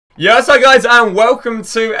Yes, hi guys, and welcome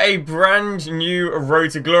to a brand new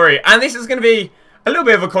Road to Glory. And this is going to be a little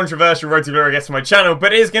bit of a controversial Road to Glory, I guess, on my channel,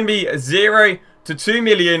 but it is going to be 0 to 2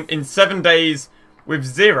 million in 7 days with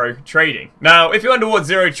zero trading. Now, if you wonder what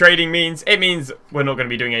zero trading means, it means we're not going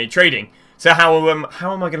to be doing any trading. So how am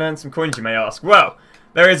I going to earn some coins, you may ask? Well,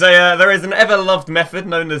 there is an ever-loved method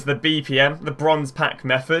known as the BPM, the Bronze Pack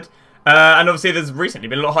method. And obviously there's recently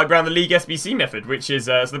been a lot of hype around the League SBC method, which is,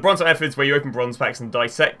 so the Bronze Pack method is where you open bronze packs and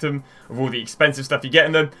dissect them of all the expensive stuff you get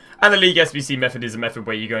in them. And the League SBC method is a method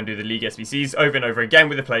where you go and do the League SBCs over and over again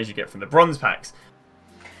with the players you get from the bronze packs.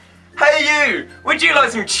 Hey you! Would you like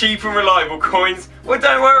some cheap and reliable coins? Well,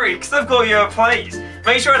 don't worry, because I've got you a place.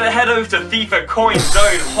 Make sure to head over to FIFA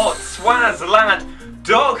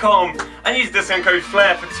CoinZone.com and use discount code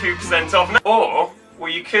FLAIR for 2% off. Or,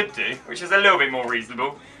 what you could do, which is a little bit more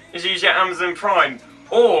reasonable, is use your Amazon Prime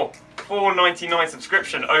or $4.99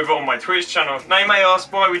 subscription over on my Twitch channel. Now you may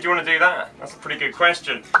ask, why would you want to do that? That's a pretty good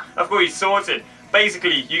question. I've got you sorted.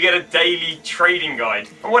 Basically, you get a daily trading guide.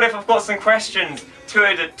 And what if I've got some questions?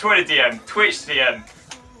 Twitter DM, Twitch DM,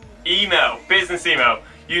 email, business email,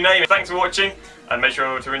 you name it. Thanks for watching, and make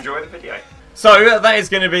sure to enjoy the video. So that is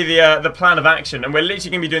going to be the plan of action, and we're literally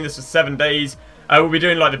going to be doing this for 7 days. We'll be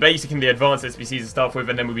doing like the basic and the advanced SBCs and stuff with,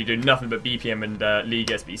 and then we'll be doing nothing but BPM and League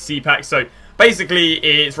SBC packs. So basically,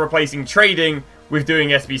 it's replacing trading with doing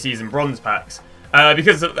SBCs and bronze packs. And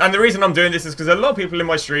the reason I'm doing this is because a lot of people in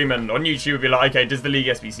my stream and on YouTube will be like, okay, does the League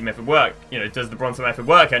SBC method work? You know, does the bronze method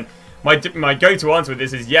work? And my go-to answer with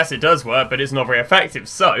this is yes, it does work, but it's not very effective.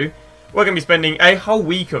 So we're going to be spending a whole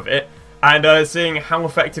week of it and seeing how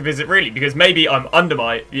effective is it really. Because maybe I'm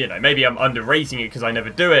maybe I'm underrating it because I never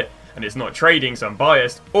do it. And it's not trading, so I'm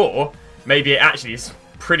biased, or maybe it actually is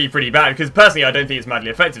pretty bad, because personally I don't think it's madly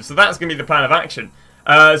effective. So that's going to be the plan of action.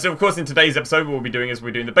 So of course in today's episode what we'll be doing is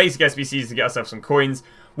we're doing the basic SBCs to get ourselves some coins.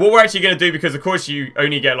 What we're actually going to do, because of course you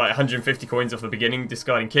only get like 150 coins off the beginning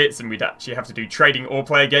discarding kits, and we'd actually have to do trading or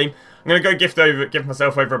play a game. I'm going to go give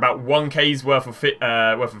myself over about 1k's worth of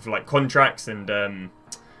like contracts and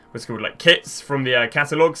what's called like kits from the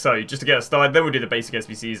catalogue. So just to get us started, then we'll do the basic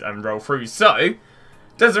SBCs and roll through. So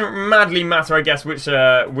doesn't madly matter, I guess, which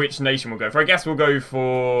nation we'll go for. I guess we'll go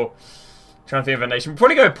for, trying to think of a nation. We'll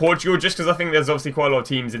probably go Portugal, just because I think there's obviously quite a lot of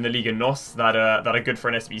teams in the Liga NOS that are good for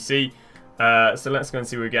an SBC. So let's go and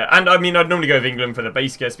see what we get. And I mean, I'd normally go with England for the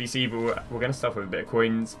basic SBC, but we're going to start with a bit of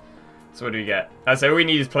coins. So what do we get? So all we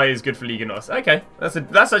need is players good for Liga NOS. Okay,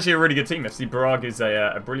 that's actually a really good team. FC Braga is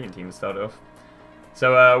a brilliant team to start off.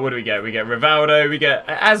 So what do we get? We get Rivaldo. We get,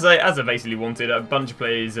 as I basically wanted, a bunch of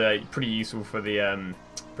players pretty useful for the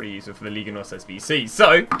Liga NOS SBC.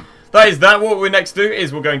 So that is that. What we'll next do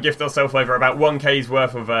is we'll go and gift ourselves over about 1k's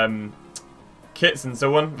worth of kits and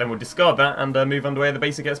so on. Then we'll discard that and move underway to the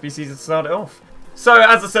basic SBCs to start it off. So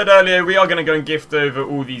as I said earlier, we are going to go and gift over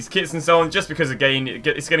all these kits and so on, just because again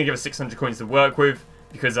it's going to give us 600 coins to work with.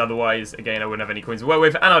 Because otherwise, again, I wouldn't have any coins to work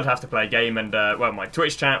with, and I'd have to play a game, and, well, my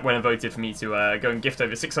Twitch chat went and voted for me to go and gift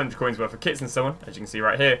over 600 coins worth of kits and so on, as you can see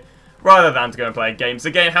right here, rather than to go and play a game. So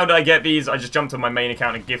again, how did I get these? I just jumped on my main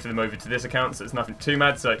account and gifted them over to this account, so it's nothing too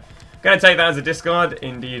mad. So, going to take that as a discard.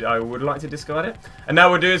 Indeed, I would like to discard it. And now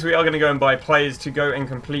what we'll do is we are going to go and buy players to go and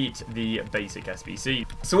complete the basic SBC.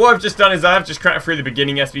 So what I've just done is I've just cracked through the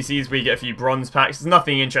beginning SBCs where you get a few bronze packs. It's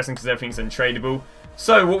nothing interesting because everything's untradeable.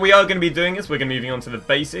 So what we are going to be doing is we're going to be moving on to the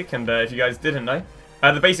basic, and if you guys didn't know,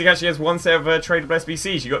 the basic actually has one set of tradable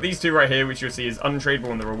SBCs. You've got these two right here, which you'll see is untradeable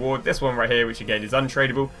on the reward. This one right here, which again is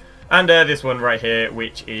untradeable. And this one right here,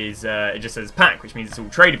 which is, it just says pack, which means it's all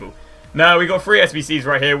tradable. Now, we've got 3 SBCs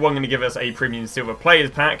right here. One going to give us a premium silver players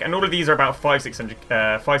pack, and all of these are about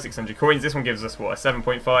 500-600 coins. This one gives us, what, a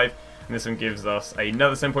 7.5, and this one gives us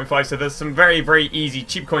another 7.5. So there's some very easy,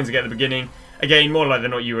 cheap coins to get at the beginning. Again, more likely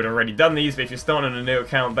than not, you would have already done these, but if you're starting on a new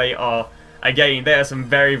account, they are some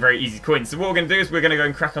very easy coins. So what we're going to do is we're going to go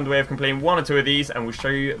and crack on the way of completing 1 or 2 of these, and we'll show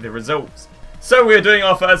you the results. So we're doing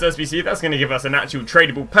our first SBC. That's going to give us an actual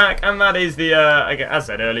tradable pack, and that is the, as I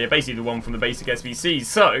said earlier, basically the one from the basic SBC.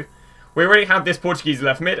 So we already had this Portuguese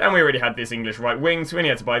left mid, and we already had this English right wing, so we only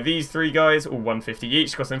had to buy these 3 guys, all 150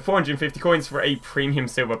 each, costing 450 coins for a premium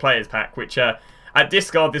silver players pack, which, at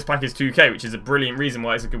discard, this pack is 2k, which is a brilliant reason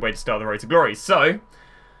why it's a good way to start the Road to Glory. So,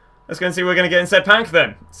 let's go and see what we're going to get in said pack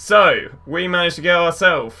then. So, we managed to get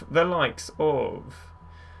ourselves the likes of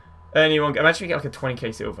anyone. Imagine we get like a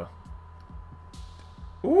 20k silver.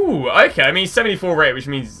 Ooh, okay. I mean, 74 rate, which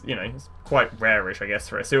means, you know, it's quite rare-ish, I guess,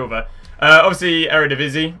 for a silver. Obviously,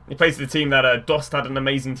 Eredivisie. He plays for the team that Dost had an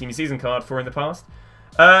amazing team season card for in the past.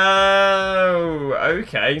 Oh,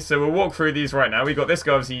 okay. So we'll walk through these right now. We've got this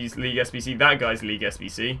guy, obviously, League SBC. That guy's League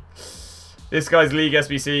SBC. This guy's League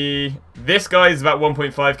SBC. This guy's about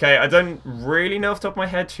 1.5k. I don't really know off the top of my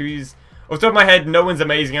head who's... Off the top of my head, no one's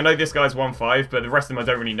amazing. I know this guy's 1.5, but the rest of them I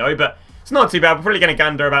don't really know. But it's not too bad. We're probably going to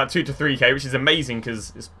gander about 2 to 3k, which is amazing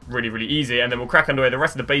because it's really, really easy. And then we'll crack underway the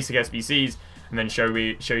rest of the basic SBCs and then show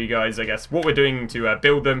you guys, I guess, what we're doing to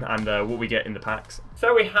build them and what we get in the packs.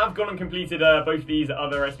 So we have gone and completed both these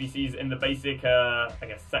other SBCs in the basic, I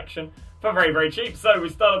guess, section for very, very cheap. So we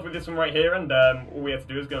start off with this one right here, and all we have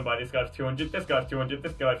to do is go and buy this guy for 200, this guy for 200,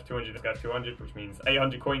 this guy for 200, this guy for 200, which means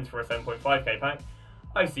 800 coins for a 7.5k pack.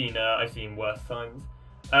 I've seen worse times,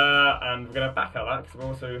 and we're going to back out that because we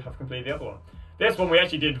also have completed the other one. This one we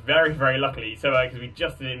actually did very, very luckily, so because we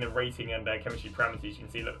just did it in the rating and chemistry parameters. You can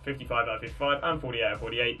see, look, 55 out of 55 and 48 out of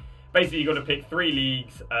 48. Basically, you've got to pick 3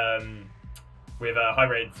 leagues with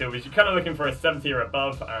high-rated silvers. You're kind of looking for a 70 or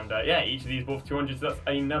above, and yeah, each of these bought for 200, so that's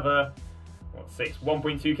another, what,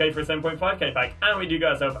 1.2k for a 7.5k pack, and we do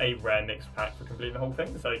get ourselves a rare mixed pack for completing the whole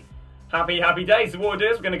thing. So happy, happy days. So what we'll do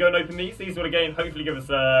is we're going to go and open these. These will again hopefully give us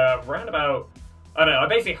around about, I don't know, I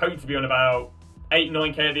basically hope to be on about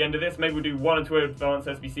 8-9k at the end of this. Maybe we'll do 1 or 2 advanced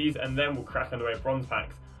SBCs and then we'll crack underway with bronze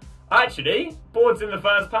packs. Actually, boards in the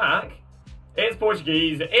first pack. It's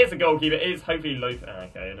Portuguese, it's a goalkeeper, it's hopefully Loth.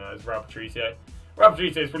 Okay, no, it's Raul Patricio. Raul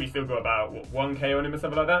Patricio's probably still got about, what, 1k on him or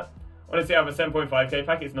something like that. Honestly, I have a 7.5k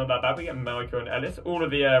pack, it's not that bad. We get Malco and Ellis. All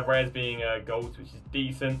of the rares being golds, which is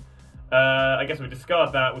decent. I guess we'll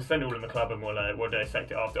discard that, we'll send it all in the club and we'll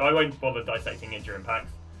dissect it after. I won't bother dissecting it during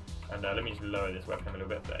packs. And let me just lower this webcam a little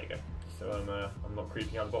bit. There you go. So I'm not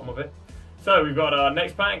creeping out the bottom of it. So we've got our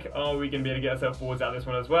next pack. Are we going to be able to get ourselves boards out of this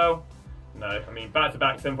one as well? No. I mean,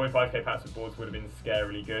 back-to-back 7.5k packs with boards would have been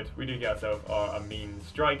scarily good. We do get ourselves our mean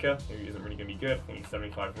striker, who isn't really going to be good. I think he's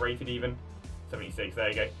 75 rated even. 76, there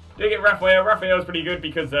you go. Do get Rafael. Rafael's pretty good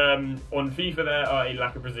because on FIFA there are a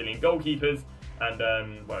lack of Brazilian goalkeepers.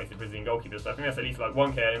 And, well, he's a Brazilian goalkeeper, so I think that's at least like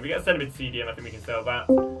 1k. And we get a send him to CDM, I think we can sell that.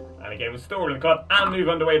 And again, we'll store in the club and move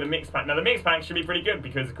underway the mixed pack. Now, the mixed pack should be pretty good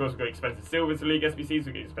because, of course, we've got expensive silvers for League SBCs,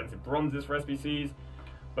 we've got expensive bronzes for SBCs.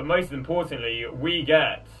 But most importantly, we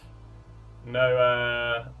get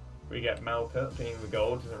Malpert being the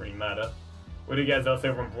gold, doesn't really matter. We do get our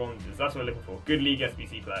silver and bronzes, that's what we're looking for. Good League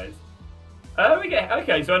SBC players.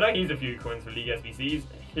 Okay, so I know he's a few coins for League SBCs.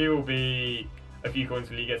 He'll be a few coins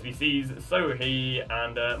for League SBCs, so will he,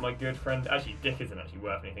 and my good friend, actually Dick isn't actually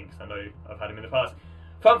worth anything because I know I've had him in the past.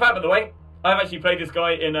 Fun fact, by the way, I've actually played this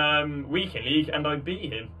guy in Weekend League and I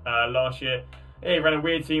beat him last year. Yeah, he ran a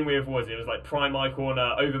weird team with, what was it? It was like Prime Icon,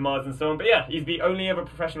 Overmars and so on, but yeah, he's the only ever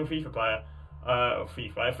professional FIFA player,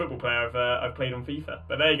 football player I've played on FIFA.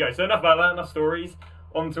 But there you go, so enough about that, enough stories.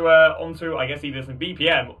 Onto I guess either some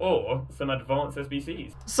BPM or some advanced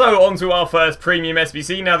SBCs. So onto our first premium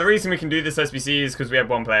SBC. Now the reason we can do this SBC is because we have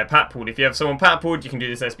one player pat pooled. If you have someone pat pooled, you can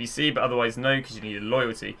do this SBC, but otherwise no, because you need a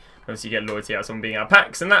loyalty. Obviously you get loyalty out of someone being our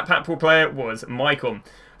packs, and that pat pool player was Maicon.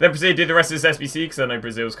 Then proceeded to do the rest of this SBC because I know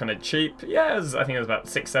Brazil's kind of cheap. Yeah, I think it was about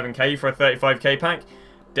 6-7k for a 35k pack.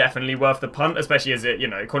 Definitely worth the punt, especially as it, you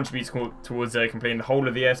know, contributes towards completing the whole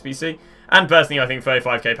of the SBC. And personally, I think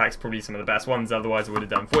 35k packs are probably some of the best ones. Otherwise, I would have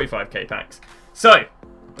done 45k packs. So,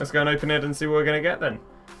 let's go and open it and see what we're going to get then.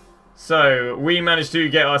 So, we managed to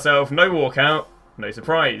get ourselves no walkout, no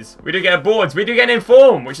surprise. We do get boards, we do get an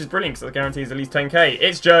inform, which is brilliant because it guarantees at least 10k.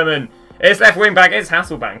 It's German, it's left wing back, it's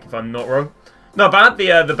Hasselbank, if I'm not wrong. Not bad,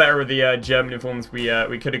 the better of the German informs we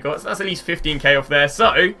could have got. So that's at least 15k off there.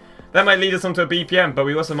 So, that might lead us onto a BPM, but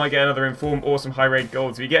we also might get another inform or some high-rate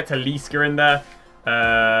golds. We get Taliska in there.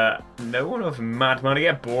 No one of mad money.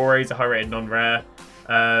 Get Bore's a high-rated non-rare.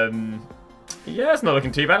 Yeah, it's not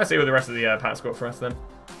looking too bad. Let's see what the rest of the packs got for us then.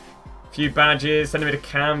 A few badges. Send me to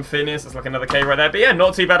Cam Fitness. That's like another K right there. But yeah,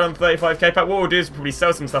 not too bad on the 35k pack. What we'll do is probably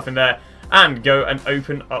sell some stuff in there and go and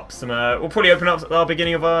open up some. We'll probably open up our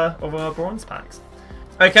beginning of our bronze packs.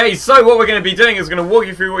 Okay, so what we're going to be doing is going to walk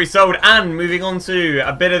you through what we sold and moving on to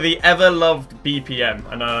a bit of the ever-loved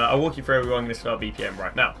BPM. And I'll walk you through everyone. I'm going to start BPM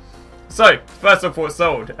right now. So, first off, what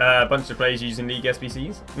sold? A bunch of players using League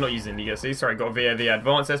SBCs. Not using League SBCs, sorry, got via the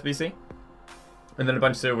Advanced SBC. And then a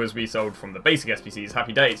bunch of silvers we sold from the basic SBCs.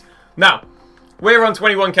 Happy days. Now, we're on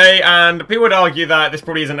 21k, and people would argue that this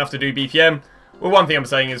probably isn't enough to do BPM. Well, one thing I'm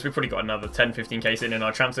saying is we've probably got another 10-15k sitting in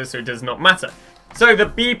our transfers, so it does not matter. So the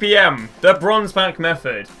BPM, the bronze pack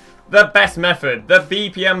method, the best method, the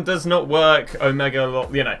BPM does not work, Omega,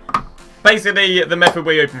 you know. Basically, the method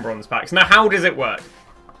where you open bronze packs. Now, how does it work?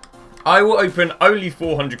 I will open only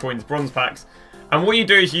 400 coins bronze packs, and what you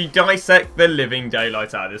do is you dissect the living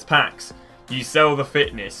daylight out of this packs. You sell the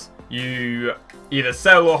fitness. You either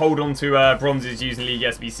sell or hold on to bronzes using League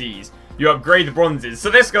SBCs. you upgrade the bronzes.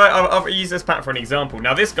 So this guy, I'll use this pack for an example.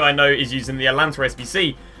 Now this guy I know is using the Atlanta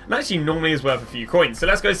SBC, and actually normally is worth a few coins. So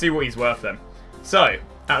let's go see what he's worth then. So,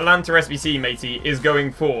 Atlanta SBC, matey, is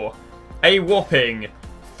going for a whopping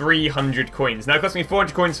 300 coins. Now it cost me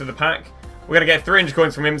 400 coins for the pack. We're going to get 300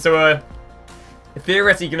 coins from him, so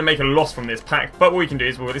theoretically going to make a loss from this pack. But what we can do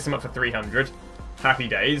is we'll list him up for 300. Happy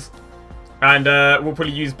days. And we'll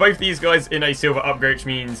probably use both these guys in a silver upgrade, which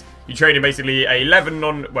means you trade in basically 11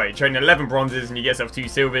 bronzes and you get yourself 2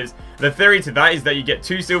 silvers. The theory to that is that you get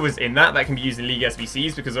 2 silvers in that can be used in League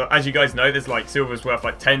SBCs, because as you guys know, there's like silvers worth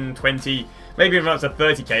like 10, 20, maybe even up to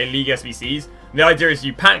 30k in League SBCs. The idea is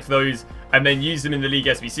you pack those and then use them in the League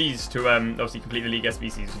SBCs to obviously complete the League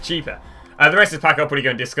SBCs for cheaper. The rest of the pack I'll probably go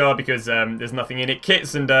and discard because there's nothing in it.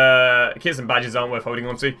 Kits and badges aren't worth holding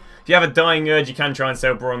on to. If you have a dying urge, you can try and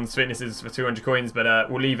sell bronze fitnesses for 200 coins, but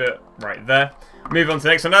we'll leave it right there. Move on to the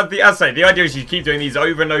next one. As I say, the idea is you keep doing these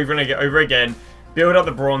over and over and over again. Build up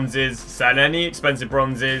the bronzes, sell any expensive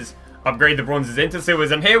bronzes, upgrade the bronzes into silvers,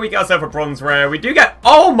 and here we get ourselves a bronze rare. We do get,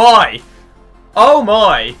 oh my! Oh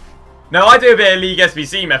my! Now I do a bit of League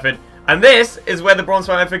SBC method, and this is where the bronze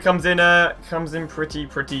method comes in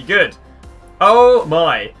pretty good. Oh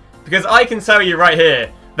my, because I can tell you right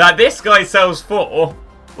here that this guy sells for,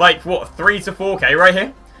 like, what, 3 to 4k right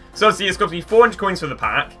here? So obviously it's cost me 400 coins for the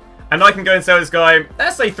pack, and I can go and sell this guy,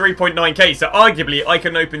 let's say 3.9k, so arguably I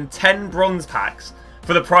can open 10 bronze packs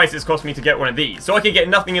for the price it's cost me to get one of these. So I could get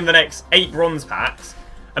nothing in the next 8 bronze packs,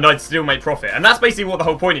 and I'd still make profit. And that's basically what the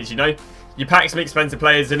whole point is, you know? You pack some expensive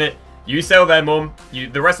players in it, you sell them on,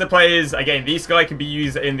 the rest of the players, again, this guy can be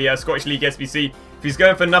used in the Scottish League SBC. If he's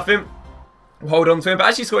going for nothing, hold on to him. But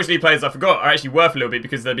actually, Scottish League players, I forgot, are actually worth a little bit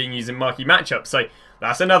because they're being used in marquee matchups. So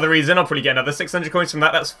that's another reason. I'll probably get another 600 coins from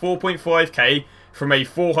that. That's 4.5k from a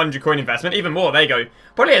 400 coin investment. Even more, there you go.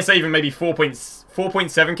 Probably I'd say even maybe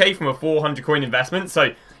 4.7k from a 400 coin investment. So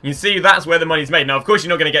you can see that's where the money's made. Now, of course, you're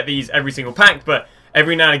not going to get these every single pack, but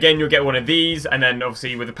every now and again you'll get one of these, and then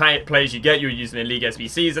obviously with the players you get, you're using in League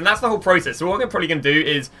SBCs, and that's the whole process. So what I'm probably going to do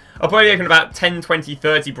is I'll probably open about 10, 20,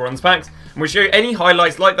 30 bronze packs, and we'll show you any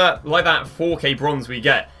highlights like that 4k bronze we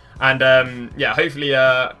get. And yeah, hopefully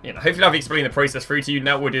I've explained the process through to you.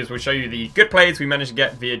 Now what we'll do is we'll show you the good players we managed to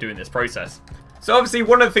get via doing this process. So obviously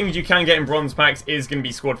one of the things you can get in bronze packs is going to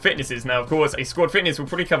be squad fitnesses. Now of course a squad fitness will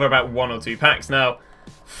probably cover about 1 or 2 packs. Now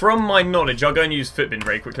from my knowledge, I'll go and use Footbin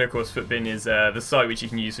very quickly. Of course, Footbin is the site which you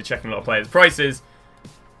can use for checking a lot of players' prices.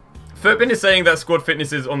 Footbin is saying that squad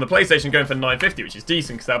fitnesses on the PlayStation are going for 950, which is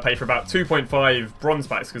decent because they'll pay for about 2.5 bronze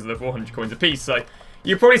packs because of the 400 coins a piece. So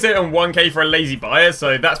you probably say it on 1k for a lazy buyer,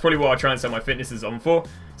 so that's probably what I'll try and sell my fitnesses on for.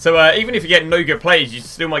 So even if you get no good plays, you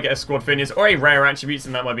still might get a squad fitness or a rare attributes,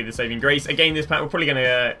 and that might be the saving grace. Again, this pack we're probably going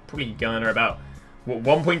to garner about, what,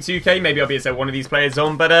 1.2k? Maybe I'll be able to sell one of these players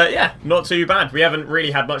on, but yeah, not too bad. We haven't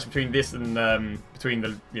really had much between this and between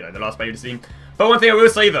the the last player team. But one thing I will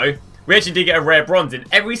say though, we actually did get a rare bronze. In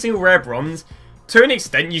every single rare bronze, to an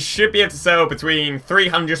extent, you should be able to sell between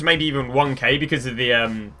 300, maybe even 1k because of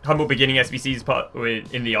the humble beginning SBCs part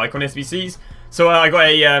in the icon SBCs. So I got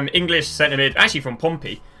a English centre mid, actually from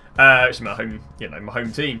Pompey, which is my home, my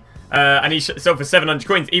home team. And he sold for 700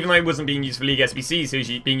 coins, even though it wasn't being used for League SBCs, so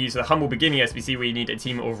he's being used for the humble beginning SBC where you need a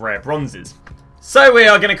team of rare bronzes. So we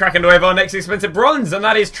are going to crack into our next expensive bronze, and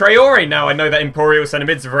that is Traore. Now I know that Imperial centre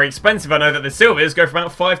mids are very expensive. I know that the silvers go for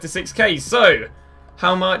about 5 to 6k. So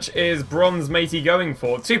how much is bronze matey going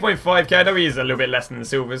for? 2.5k. I know he is a little bit less than the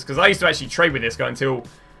silvers because I used to actually trade with this guy until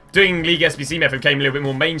doing League SBC method became a little bit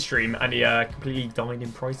more mainstream, and he completely died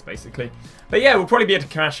in price basically. But yeah, we'll probably be able to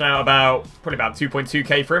cash out about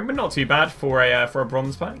 2.2k for him, but not too bad for a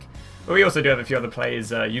bronze pack. But we also do have a few other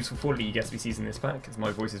players useful for League SBCs in this pack, because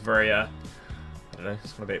my voice is very I don't know,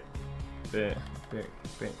 it's a bit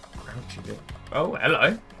grouchy bit. Oh,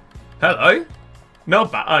 hello,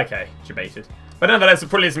 not bad. Okay, debated. But nonetheless, we'll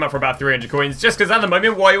probably list him up for about 300 coins, just because at the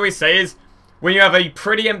moment what I always say is, when you have a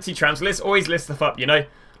pretty empty transfer list, always list stuff up,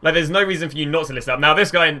 Like, there's no reason for you not to list up. Now,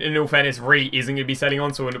 this guy, in all fairness, really isn't going to be selling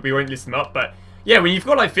on, so we won't list him up. But, yeah, when you've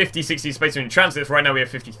got, like, 50, 60 space on your transfer list, right now we have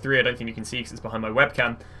 53. I don't think you can see because it's behind my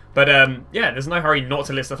webcam. But, yeah, there's no hurry not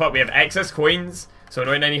to list stuff up. We have excess coins, so we're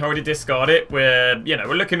not in any hurry to discard it. We're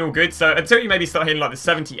looking all good. So, until you maybe start hitting, like, the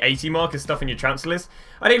 70, 80 mark of stuff in your transfer list,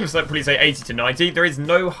 I'd even probably say 80 to 90. There is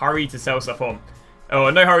no hurry to sell stuff on.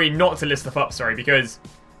 Or no hurry not to list stuff up, sorry, because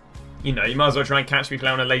you might as well try and catch people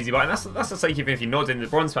on a lazy buy. And that's the sake even if you're not doing the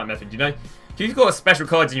bronze pack method, If you've got special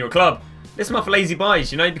cards in your club, list them up for lazy buys,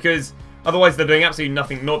 because otherwise they're doing absolutely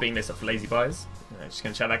nothing not being listed up for lazy buys. Just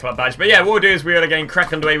going to check that club badge. But yeah, what we'll do is we're again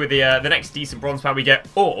crack underway with the next decent bronze pack we get,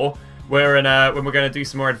 or when we're going to do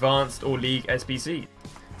some more advanced or League SBC.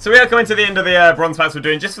 So we are coming to the end of the bronze packs we're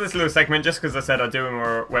doing just for this little segment, just because I said I'd do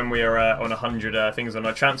them when we are on 100 things on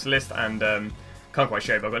our transfer list, and can't quite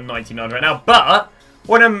show you, but I've got 99 right now. But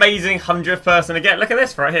what an amazing 100th person to get. Look at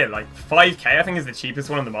this right here, like 5k I think is the cheapest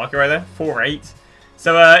one on the market right there, 4.8.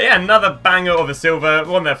 So yeah, another banger of a silver,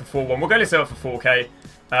 one there for 4.1. We'll go to sell it for 4k.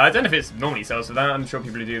 I don't know if it's normally sells for that. I'm sure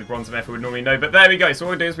people who do the bronze method would normally know, but there we go. So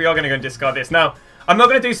what we'll do is we are going to go and discard this. Now, I'm not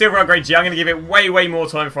going to do silver upgrades yet. I'm going to give it way more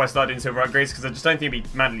time before I start doing silver upgrades, because I just don't think it'd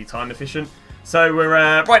be madly time efficient. So we're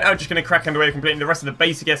right now just going to crack underway completing the rest of the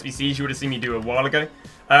basic SBCs you would have seen me do a while ago.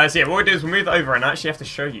 So yeah, what we'll do is we'll move that over, and I actually have to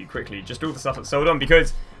show you quickly just all the stuff that's sold on,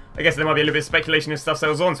 because I guess there might be a little bit of speculation if stuff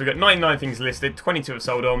sells on. So we've got 99 things listed, 22 have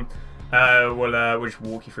sold on. We'll just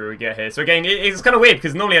walk you through what we get here. So again, it's kind of weird,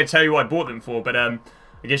 because normally I tell you what I bought them for, but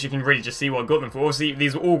I guess you can really just see what I got them for. Obviously,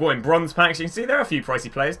 these were all got in bronze packs. You can see there are a few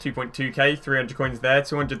pricey players. 2.2k, 300 coins there,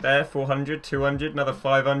 200 there, 400, 200, another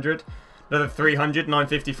 500, another 300,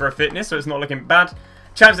 950 for a fitness, so it's not looking bad.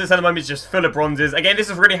 Champs list at the moment is just full of bronzes. Again,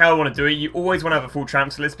 this is really how I want to do it. You always want to have a full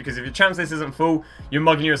champs list, because if your champs list isn't full, you're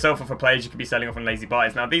mugging yourself off for players you could be selling off on lazy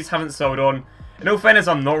buys. Now, these haven't sold on. In all fairness,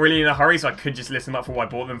 I'm not really in a hurry, so I could just list them up for what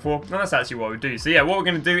I bought them for. And that's actually what we do. So yeah, what we're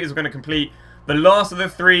going to do is we're going to complete the last of the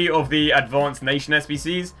 3 of the Advanced Nation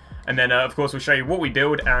SBCs. And then, of course, we'll show you what we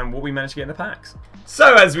build and what we manage to get in the packs.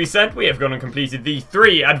 So, as we said, we have gone and completed the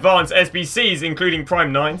 3 Advanced SBCs, including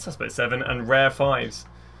Prime 9s, I suppose 7, and Rare 5s.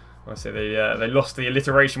 I say they lost the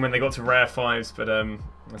alliteration when they got to Rare 5s, but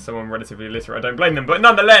as someone relatively illiterate, I don't blame them. But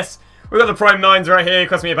nonetheless, we've got the Prime 9s right here. It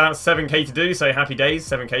cost me about 7k to do, so happy days.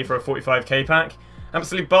 7k for a 45k pack.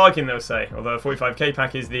 Absolute bargain, they'll say. Although a 45k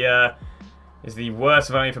pack is the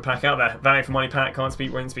worst value for pack out there. Value for money pack, can't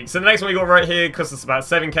speak, won't speak. So the next one we got right here costs us about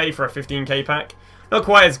 7k for a 15k pack. Not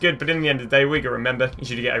quite as good, but in the end of the day, we got to remember, you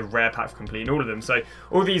should get a rare pack for completing all of them. So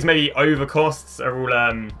all these maybe over costs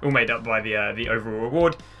are all made up by the overall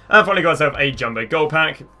reward. And finally got ourselves a jumbo gold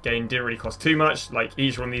pack. Again, didn't really cost too much. Like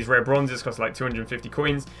each one of these rare bronzes cost like 250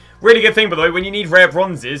 coins. Really good thing, by the way, when you need rare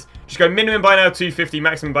bronzes, just go minimum buy now 250,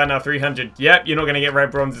 maximum buy now 300. Yep, you're not going to get rare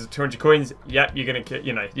bronzes of 200 coins. Yep, you're going to,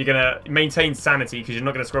 you're going to maintain sanity, because you're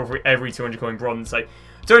not going to scroll through every 200 coin bronze. So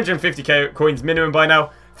 250 coins minimum buy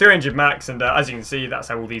now, 300 max, and as you can see, that's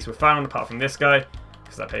how all these were found, apart from this guy,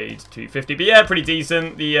 because I paid 250. But yeah, pretty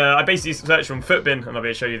decent. I basically searched on Footbin, and I'll be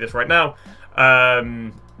able to show you this right now.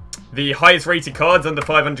 The highest rated cards under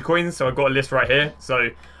 500 coins, so I've got a list right here. So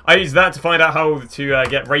I use that to find out how to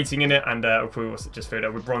get rating in it, and of course just filled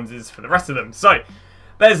out with bronzes for the rest of them. So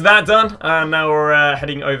there's that done, and now we're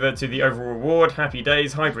heading over to the overall reward. Happy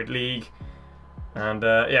days, hybrid league, and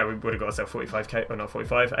yeah, we would have got ourselves 45k, or not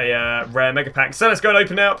 45, a rare mega pack. So let's go and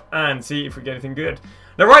open it up and see if we get anything good.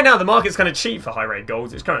 Now right now the market's kind of cheap for high rate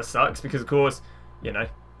golds, which kind of sucks, because of course,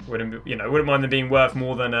 wouldn't mind them being worth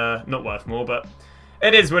more than not worth more, but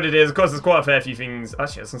it is what it is. Of course, there's quite a fair few things.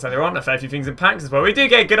 Actually, I was going to say there aren't a fair few things in packs as well. We do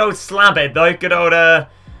get good old Slabhead though. Good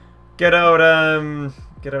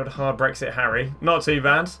old hard Brexit Harry. Not too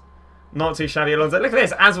bad. Not too shabby, Alonso. Look at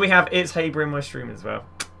this. As we have, it's Haber in my stream as well.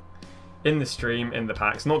 In the stream, in the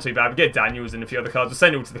packs. Not too bad. We get Daniels and a few other cards. We'll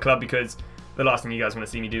send it all to the club, because the last thing you guys want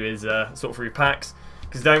to see me do is sort through packs.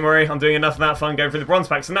 Because don't worry, I'm doing enough of that fun going through the bronze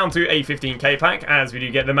packs. So now to a 15k pack, as we do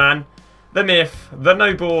get the man, the myth, the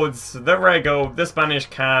no boards, the rare gold, the Spanish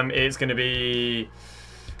cam. It's going to be,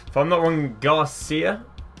 if I'm not wrong, Garcia.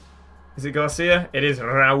 Is it Garcia? It is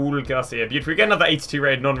Raul Garcia. Beautiful. We get another 82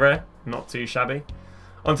 rated non-rare. Not too shabby.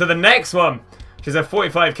 On to the next one, which is a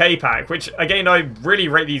 45k pack, which, again, I really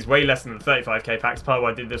rate these way less than the 35k packs. Part of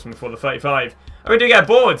why I did this one before the 35. And we do get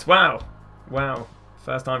boards. Wow. Wow.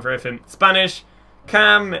 First time for everything. Spanish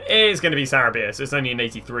cam is going to be Sarabia, so it's only an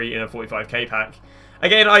 83 in a 45k pack.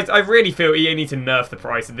 Again, I really feel EA need to nerf the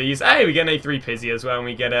price of these. Hey, we get an A3 Pizzy as well, and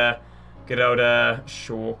we get a good old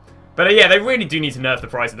Shaw. But yeah, they really do need to nerf the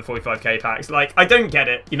price of the 45k packs. Like, I don't get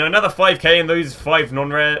it. Another 5k and those 5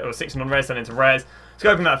 non-rare, or 6 non-rares turn into rares. Let's go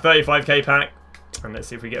open that 35k pack, and let's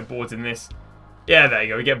see if we get boards in this. Yeah, there you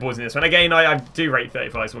go, we get boards in this one. Again, I do rate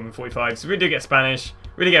 35s more than 45, so we do get Spanish.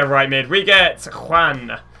 We do get a right mid. We get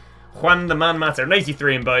Juan the Man Matter, an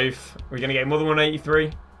 83 in both. We're going to get more than one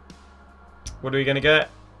 83. What are we going to get?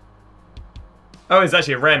 Oh, it's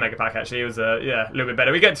actually a rare mega pack, actually. It was, yeah, a little bit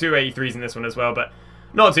better. We get 2 83s in this one as well, but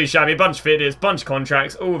not too shabby. A bunch of fitters, bunch of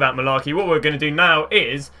contracts, all that malarkey. What we're going to do now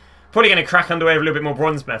is probably going to crack underway with a little bit more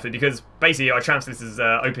bronze method, because basically our transfer list is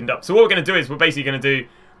opened up. So what we're going to do is we're basically going to do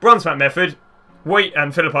bronze pack method, wait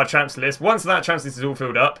and fill up our transfer list. Once that transfer list is all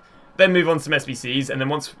filled up, then move on to some SBCs, and then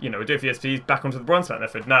once, we'll do a few SBCs, back onto the bronze pack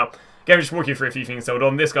method. Now, again, we'll just walk you through a few things sold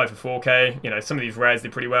on. This guy for 4k, some of these rares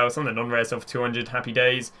did pretty well, some of the non-rares sold for 200, happy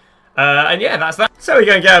days. And yeah, that's that. So we're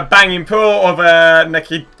going to get a banging pull of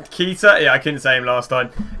Nikita. Yeah, I couldn't say him last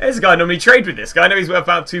time. There's a guy I normally trade with this guy. I know he's worth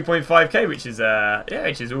about 2.5k, which is yeah,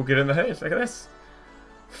 which is all good in the hood. Look at this.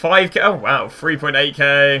 5k. Oh wow,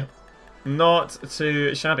 3.8k. Not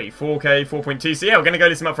too shabby. 4k, 4.2. So yeah, we're going to go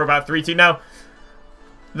list him up for about 3-2 now.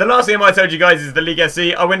 The last thing I might have told you guys is the League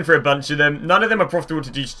SC. I went for a bunch of them. None of them are profitable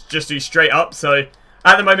to just do straight up. So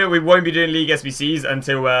at the moment, we won't be doing League SBCs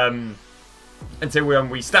until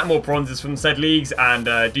we stat more bronzes from said leagues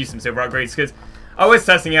and do some silver upgrades. Because I was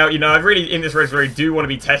testing out, you know, I really, in this race, really do want to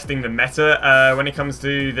be testing the meta when it comes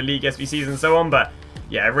to the League SBCs and so on. But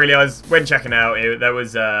yeah, really, when checking out,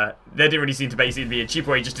 there didn't really seem to basically be a cheap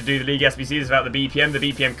way just to do the League SBCs without the BPM. The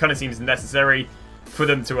BPM kind of seems necessary for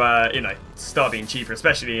them to, you know, start being cheaper,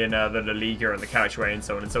 especially in the La Liga and the Couchway and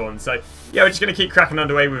so on and so on. So, yeah, we're just going to keep cracking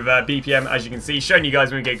underway with BPM, as you can see, showing you guys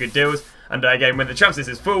when we get good deals. And again, when the champs list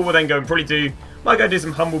is full, we'll then go and might go do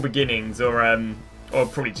some humble beginnings, or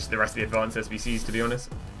probably just the rest of the advanced SBCs, to be honest.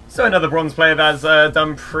 So another bronze player that's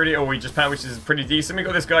done pretty, or we just packed, which is pretty decent. We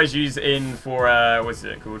got this guy's used in for, what's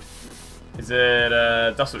it called? Is it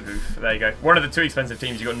Dusseldorf? There you go. One of the two expensive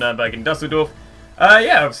teams. You got Nuremberg and Dusseldorf.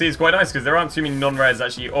 Yeah, obviously it's quite nice because there aren't too many non-rares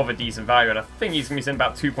actually of a decent value, and I think he's going to be sent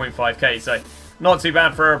about 2.5k, so not too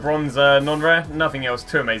bad for a bronze non-rare. Nothing else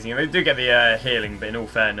too amazing. And they do get the healing, but in all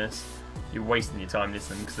fairness, you're wasting your time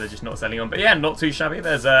listing because they're just not selling on. But yeah, not too shabby.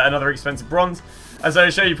 There's another expensive bronze. As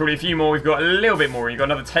I'll show you probably a few more. We've got a little bit more. You've got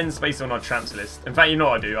another 10 space on our transfer list. In fact, you know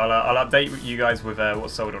what I'll do? I'll update you guys with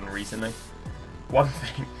what's sold on recently. One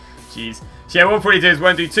thing. Jeez. So yeah, what we'll probably do is we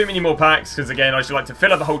won't do too many more packs, because again, I just like to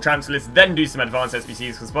fill up the whole transfer list, then do some advanced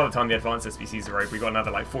SBCs, because by the time the advanced SBCs are over, we've got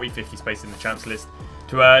another like 40-50 space in the transfer list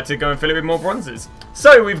to go and fill it with more bronzes.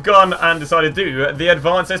 So we've gone and decided to do the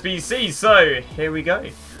advanced SBCs, so here we go.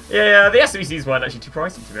 Yeah, the SBCs weren't actually too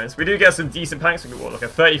pricey, to be honest. We do get some decent packs. We got what, like a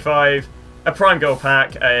 35, a prime gold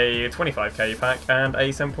pack, a 25k pack, and a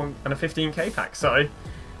 15k pack. So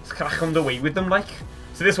let's crack on the way with them, like.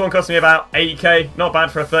 So this one cost me about 8k. Not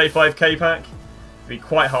bad for a 35k pack. It'd be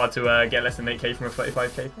quite hard to get less than 8k from a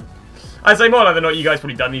 35k pack. I'd say more like than not. You guys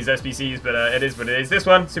probably done these SBCs, but it is what it is. This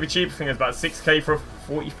one super cheap. I think it's about 6k for a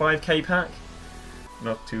 45k pack.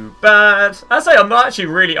 Not too bad. I'd say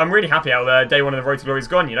I'm really happy how day one of the Road to Glory is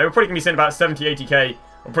gone. You know, we're probably gonna be seeing about 70, 80k,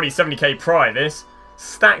 or probably 70k prior this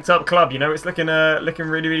stacked up club. You know, it's looking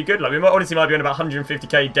really good. Like we honestly might be on about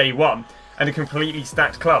 150k day one and a completely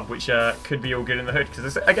stacked club, which could be all good in the hood.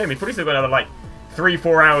 Because again, we probably still got another like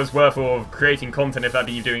 3-4 hours worth of creating content, if that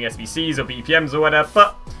be doing SBCs or BPMs or whatever.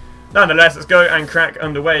 But nonetheless, let's go and crack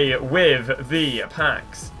underway with the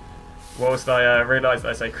packs. Whilst I realised that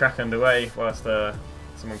I say crack underway, whilst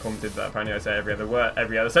someone commented that apparently I say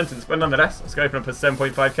every other sentence. But nonetheless, let's go open up a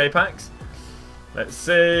 7.5k packs. Let's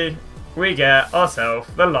see. We get ourselves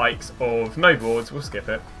the likes of no boards. We'll skip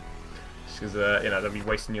it, just because you know, they'll be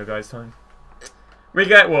wasting your guys' time. We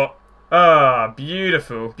get what? Ah,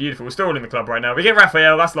 beautiful, beautiful. We're still all in the club right now. We get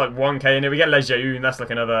Raphael. That's like 1k in it. We get Lejeune. That's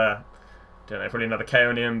like another, don't know, probably another k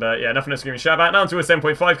on him. But yeah, nothing else to give me a shout about. Now to a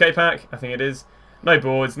 7.5k pack. I think it is. No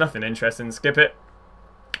boards. Nothing interesting. Skip it.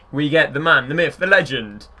 We get the man, the myth, the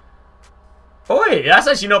legend. Oi, that's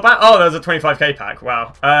actually not bad. Oh, there's a 25k pack.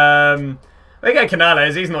 Wow. We get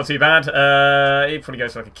Canales. He's not too bad. He probably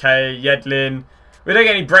goes for like a k. Yedlin. We don't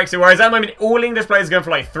get any Brexit warriors. At the moment, all English players are going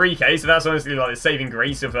for like 3k, so that's honestly like the saving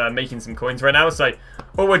grace of making some coins right now. So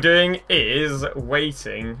all we're doing is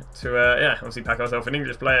waiting to, yeah, obviously pack ourselves an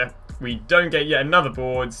English player. We don't get yet another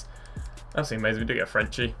boards. That's amazing. We do get a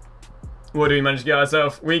Frenchie. What do we manage to get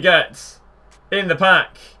ourselves? We get in the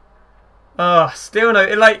pack. Oh, still no.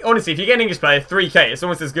 Like, honestly, if you get an English player, 3k, it's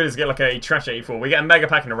almost as good as get like a trash 84. We get a mega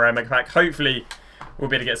pack and a rare mega pack. Hopefully, we'll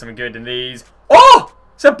be able to get something good in these. Oh!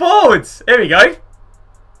 It's a boards! Here we go.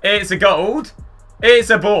 It's a gold. It's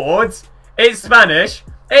a boards. It's Spanish.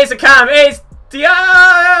 It's a cam. It's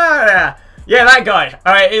yeah, that guy.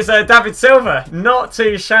 Alright, it's David Silva. Not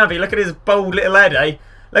too shabby. Look at his bold little head, eh?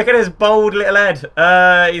 Look at his bold little head.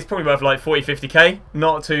 He's probably worth like 40-50k.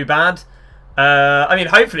 Not too bad. I mean,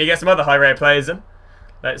 hopefully get some other high rare players in.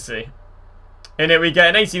 Let's see. In it we get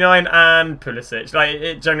an 89 and Pulisic. Like,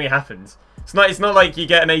 it generally happens. It's not like you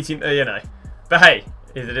get an 18, you know. But hey,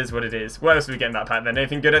 it is what it is. What else do we get in that pack then?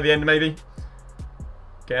 Anything good at the end maybe?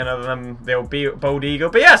 Get another the old bold eagle.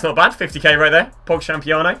 But yeah, it's not bad. 50k right there. Pog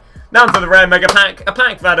Champiano. Now for the rare mega pack. A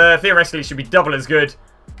pack that theoretically should be double as good.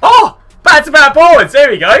 Oh! Back to back boards. There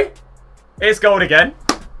we go. It's gold again.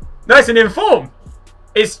 Nice and in form.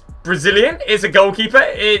 It's Brazilian. It's a goalkeeper.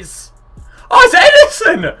 It's... Oh, it's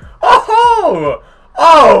Edison! Oh!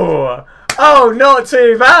 Oh! Oh, not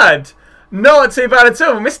too bad. Not too bad at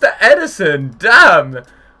all. Mr. Edison. Damn.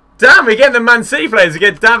 Damn, we're getting the Man City players. We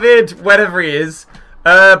get David, whatever he is.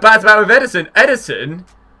 Bad about with Edison. Edison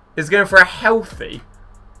is going for a healthy.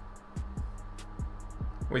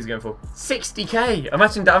 What is he going for? 60k.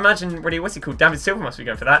 Imagine, really, what's he called? David Silva must be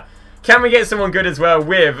going for that. Can we get someone good as well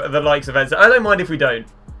with the likes of Edison? I don't mind if we don't.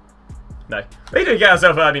 No. We do get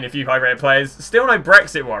ourselves, a few high-rated players. Still no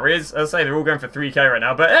Brexit Warriors. As I say, they're all going for 3k right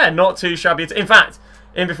now. But yeah, not too shabby. In fact,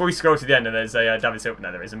 before we scroll to the end, and there's a David Silva.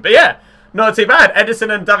 No, there isn't. But yeah, not too bad. Edison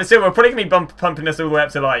and David Silva are probably going to be pumping us all the way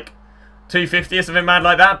up to like 250 or something mad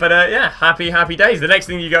like that. But yeah, happy days. The next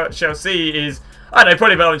thing you shall see is, I don't know,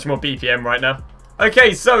 probably a bunch more BPM right now.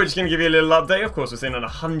 Okay, so we're just going to give you a little update. Of course, we're sitting on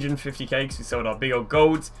 150k because we sold our big old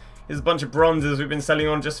golds. Here's a bunch of bronzes we've been selling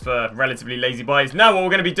on just for relatively lazy buys. Now what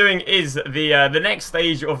we're going to be doing is the next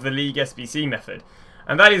stage of the League SBC method.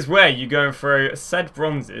 And that is where you go and throw said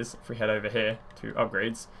bronzes, if we head over here to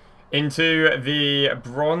upgrades, into the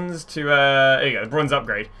bronze to, there you go, the bronze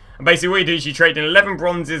upgrade. And basically what you do is you trade in 11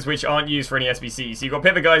 bronzes which aren't used for any SBCs. So you've got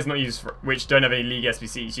Pippa guys not used for, which don't have any League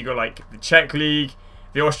SBCs. You've got like the Czech League,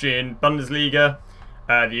 the Austrian Bundesliga,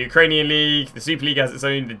 the Ukrainian League, the Super League has its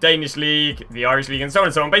own, the Danish League, the Irish League, and so on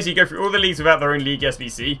and so on. Basically, you go through all the leagues without their own League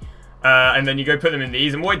SBC, and then you go put them in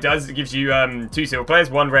these. And what it does, it gives you 2 silver players,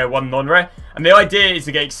 1 rare, 1 non-rare. And the idea is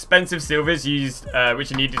to get expensive silvers used,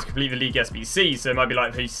 which are needed to complete the League SBC. So it might be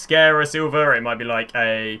like a Scara silver, or it might be like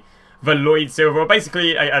a Valoid silver, or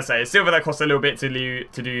basically, as I say, a silver that costs a little bit to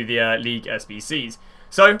do the League SBCs.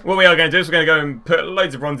 So what we are going to do is we're going to go and put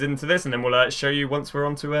loads of bronze into this, and then we'll show you once we're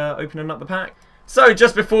on to opening up the pack. So,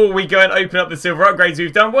 just before we go and open up the silver upgrades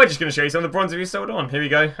we've done, we're just going to show you some of the bronze we've sold on. Here we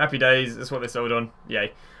go. Happy days. That's what they're sold on.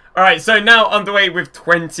 Yay. Alright, so now underway with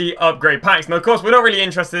 20 upgrade packs. Now, of course, we're not really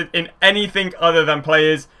interested in anything other than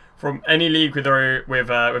players from any league with a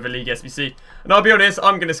League SBC. And I'll be honest,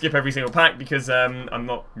 I'm going to skip every single pack because I'm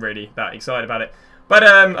not really that excited about it. But,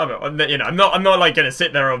 you know, I'm not like going to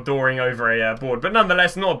sit there adoring over a board. But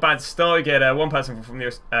nonetheless, not a bad start. We get one person from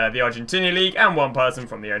the Argentinian League and one person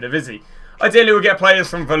from the Eredivisie. Ideally, we'll get players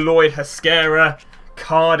from Valoid, Hescara,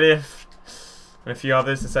 Cardiff, and a few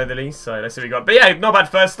others to say the least. So let's see what we got. But yeah, not bad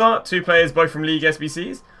first start. 2 players, both from League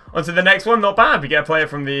SBCs. On to the next one, not bad. We get a player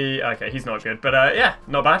from the... Okay, he's not good. But yeah,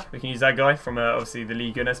 not bad. We can use that guy from obviously the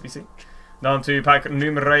League and SBC. Now on to pack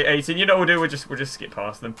numero 18. You know what we'll do? We'll just skip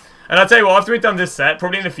past them. And I'll tell you what, after we've done this set,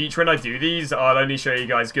 probably in the future when I do these, I'll only show you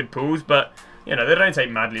guys good pulls. But... you know, they don't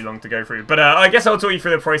take madly long to go through. But I guess I'll talk you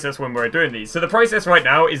through the process when we're doing these. So the process right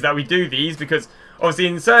now is that we do these because obviously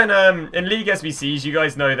in certain in League SBCs, you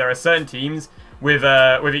guys know there are certain teams with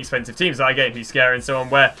expensive teams like again Huscare and so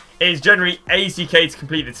on, where it is generally 80k to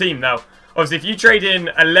complete the team. Now, obviously, if you trade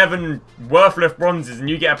in 11 worthless bronzes and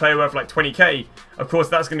you get a player worth like 20k, of course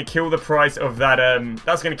that's going to kill the price of that.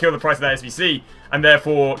 That's going to kill the price of that SBC, and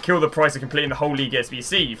therefore kill the price of completing the whole League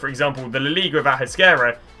SBC. For example, the La Liga without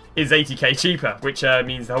Huscare is 80k cheaper, which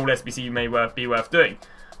means the whole SBC may be worth doing.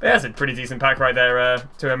 But yeah, that's a pretty decent pack right there,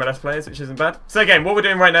 2 MLS players, which isn't bad. So again, what we're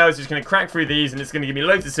doing right now is just going to crack through these, and it's going to give me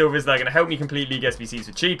loads of silvers that are going to help me complete League SBCs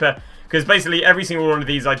for cheaper, because basically every single one of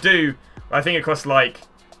these I do, I think it costs like,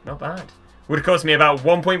 not bad. Would have cost me about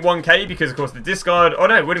 1.1k, because of course the discard, oh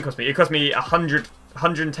no, it wouldn't cost me, it cost me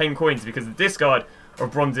 110 coins, because the discard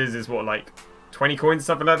of bronzes is what, like 20 coins or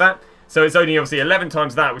something like that. So it's only obviously 11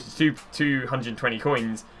 times that, which is 220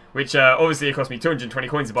 coins. Which obviously it cost me 220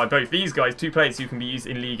 coins to buy both these guys, 2 players who can be used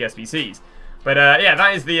in League SBCs. But yeah,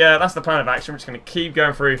 that's the plan of action. We're just going to keep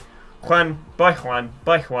going through Juan by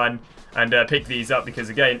Juan and pick these up because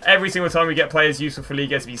again, every single time we get players useful for League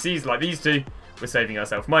SBCs like these two, we're saving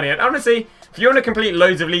ourselves money. And honestly, if you want to complete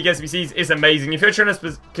loads of League SBCs, it's amazing. If you're trying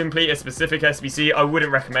to complete a specific SBC, I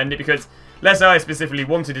wouldn't recommend it because let's say I specifically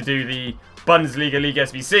wanted to do the Bundesliga League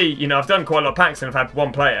SBC, you know, I've done quite a lot of packs and I've had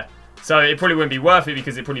 1 player. So it probably wouldn't be worth it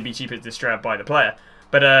because it'd probably be cheaper to straight up buy the player.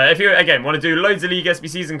 But if you, again, want to do loads of League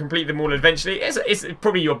SBCs and complete them all eventually, it's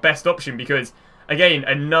probably your best option because, again,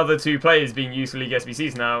 another 2 players being used for League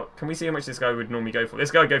SBCs. Now, can we see how much this guy would normally go for? This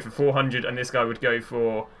guy would go for 400 and this guy would go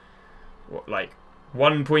for, what, like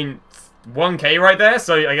 1.1k right there.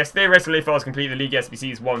 So I guess theoretically if I was complete the League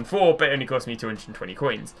SBCs 1-4, but it only cost me 220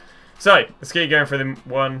 coins. So, let's keep going for them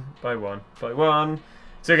one by one by one.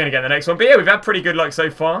 So we're going to get the next one. But yeah, we've had pretty good luck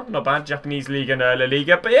so far. Not bad. Japanese League and La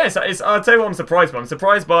Liga. But yeah, I'll tell you what I'm surprised by. I'm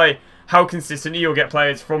surprised by how consistently you'll get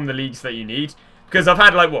players from the leagues that you need. Because I've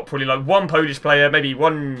had like, what, probably like 1 Polish player, maybe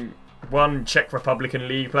one Czech Republican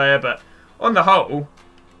League player. But on the whole,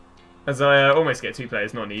 as I almost get 2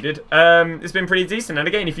 players not needed, it's been pretty decent. And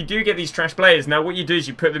again, if you do get these trash players, now what you do is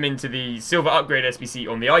you put them into the Silver Upgrade SBC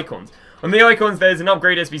on the Icons. On the Icons, there's an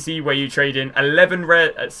upgrade SBC where you trade in 11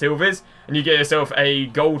 rare silvers and you get yourself a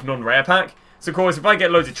gold non-rare pack. So of course, if I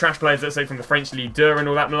get loads of trash players, let's say from the French Ligue 2 and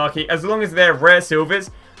all that malarkey, as long as they're rare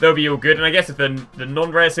silvers, they'll be all good. And I guess if the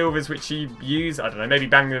non-rare silvers which you use, I don't know, maybe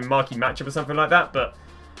bang them marquee matchup or something like that. But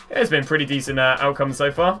yeah, it's been pretty decent outcome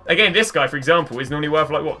so far. Again, this guy, for example, is normally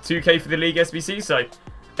worth like, what, 2k for the League SBC. So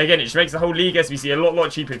again, it just makes the whole League SBC a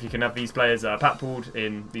lot cheaper if you can have these players pack pooled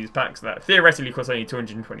in these packs that theoretically cost only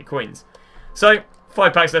 220 coins. So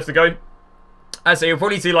 5 packs left to go. So you'll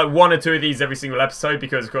probably see like 1 or 2 of these every single episode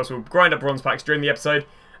because, of course, we'll grind up bronze packs during the episode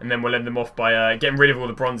and then we'll end them off by getting rid of all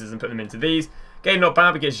the bronzes and put them into these. Game not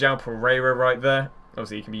bad, we get João Pereira right there.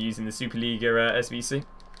 Obviously, you can be using the Superliga SBC.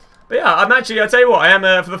 But yeah, I'll tell you what, I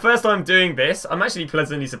am, for the first time doing this, I'm actually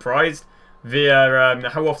pleasantly surprised via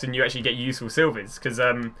how often you actually get useful silvers. Because,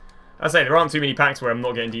 I say, there aren't too many packs where I'm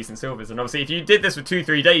not getting decent silvers. And obviously, if you did this for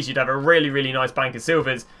 2-3 days, you'd have a really nice bank of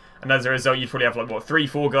silvers. And as a result, you'd probably have like, what,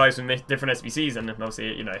 3-4 guys from different SBCs. And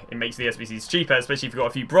obviously, you know, it makes the SBCs cheaper, especially if you've got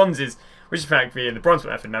a few bronzes, which is in fact via the bronze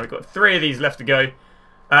method. Now we've got 3 of these left to go.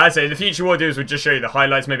 I'd say in the future what I'll do is we'll just show you the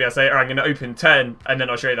highlights. Maybe I'll say, alright, I'm going to open 10, and then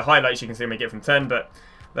I'll show you the highlights. You can see them I get from 10, but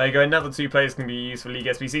there you go. Another 2 players can be used for League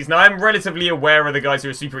SBCs. Now, I'm relatively aware of the guys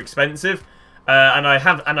who are super expensive. And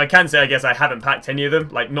I can say, I guess, I haven't packed any of them.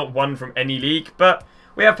 Like, not one from any league, but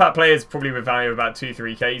we have packed players probably with value of about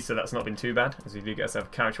 2-3k, so that's not been too bad, as we do get ourselves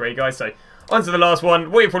a character A, guys. So, on to the last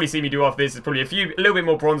one. What you'll probably see me do after this is probably a little bit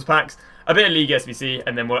more bronze packs, a bit of League SBC,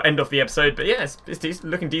 and then we'll end off the episode. But yeah, it's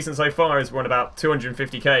looking decent so far, as we're on about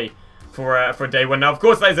 250k for day 1. Now, of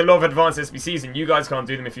course, there's a lot of advanced SBCs, and you guys can't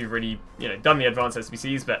do them if you've already, you know, done the advanced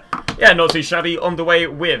SBCs. But yeah, not too shabby. On the way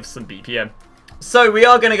with some BPM. So we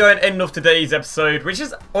are going to go and end off today's episode, which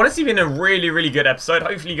has honestly been a really good episode.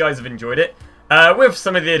 Hopefully you guys have enjoyed it. With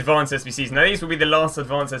some of the advanced SBCs. Now these will be the last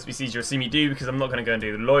advanced SBCs you'll see me do because I'm not going to go and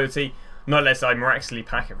do the loyalty. Not unless I miraculously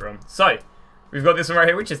pack everyone. So, we've got this one right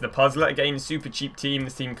here, which is the Puzzler. Again, super cheap team.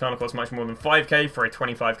 This team can't cost much more than 5k for a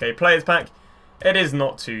 25k players pack. It is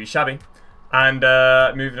not too shabby. And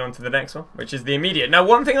moving on to the next one, which is the immediate. Now,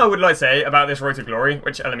 one thing I would like to say about this Road to Glory,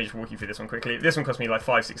 which, let me just walk you through this one quickly. This one cost me like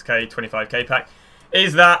 5, 6k, 25k pack,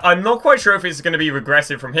 is that I'm not quite sure if it's going to be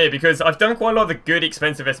regressive from here, because I've done quite a lot of the good,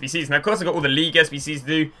 expensive SBCs. Now, of course, I've got all the League SBCs to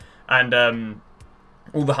do, and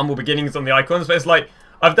all the humble beginnings on the icons, but it's like,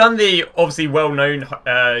 I've done the, obviously, well-known,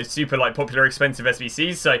 super, like, popular, expensive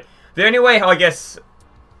SBCs, so the only way, I guess,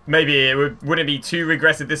 maybe it wouldn't be too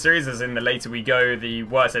regressive this series, as in the later we go, the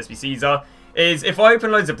worse SBCs are, is if I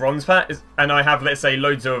open loads of bronze packs and I have, let's say,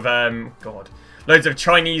 loads of, loads of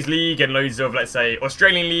Chinese League and loads of, let's say,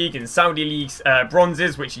 Australian League and Saudi Leagues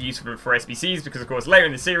bronzes, which are useful for SBCs, because, of course, later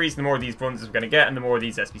in the series, the more of these bronzes we're going to get and the more of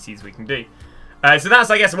these SBCs we can do. So that's,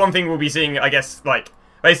 I guess, one thing we'll be seeing, I guess, like,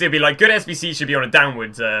 basically it'll be like, good SBCs should be on a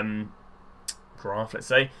downwards graph, let's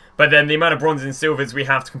say, but then the amount of bronzes and silvers we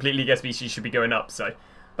have to complete League SBCs should be going up, so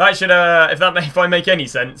that should, if I make any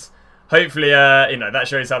sense, hopefully, you know, that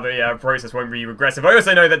shows how the process won't be regressive. I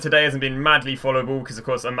also know that today hasn't been madly followable, because, of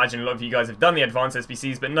course, I imagine a lot of you guys have done the advanced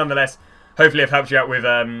SBCs, but nonetheless, hopefully I've helped you out with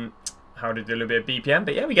how to do a little bit of BPM.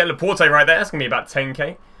 But yeah, we get Laporte right there. That's going to be about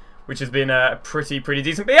 10k, which has been pretty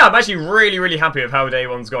decent. But yeah, I'm actually really happy with how day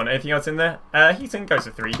 1's gone. Anything else in there? Heaton goes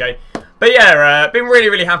to 3k. But yeah, been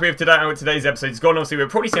really happy with how today's episode's gone. Obviously, we're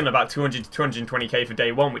probably seeing about 200 to 220k for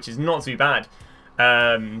day 1, which is not too bad.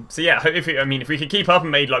 So yeah, if we could keep up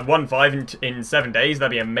and made like 1.5 in 7 days,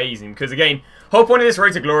 that'd be amazing. Because again, whole point of this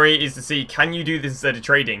Road to Glory is to see, can you do this instead of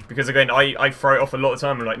trading? Because again, I throw it off a lot of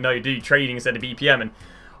time. I'm like, no, do trading instead of BPM. And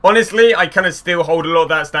honestly, I kind of still hold a lot of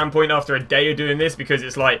that standpoint after a day of doing this, because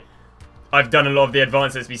it's like, I've done a lot of the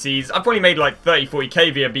advanced SBCs. I've probably made like 30,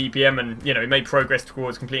 40k via BPM, and you know, made progress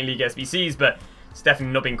towards completing League SBCs, but it's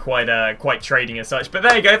definitely not been quite trading as such. But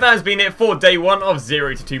there you go, that has been it for day 1 of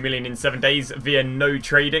 0 to 2 million in 7 days via no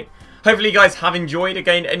trading. Hopefully you guys have enjoyed.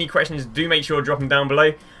 Again, any questions, do make sure to drop them down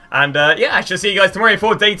below. And yeah, I shall see you guys tomorrow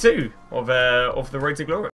for day 2 of the Road to Glory.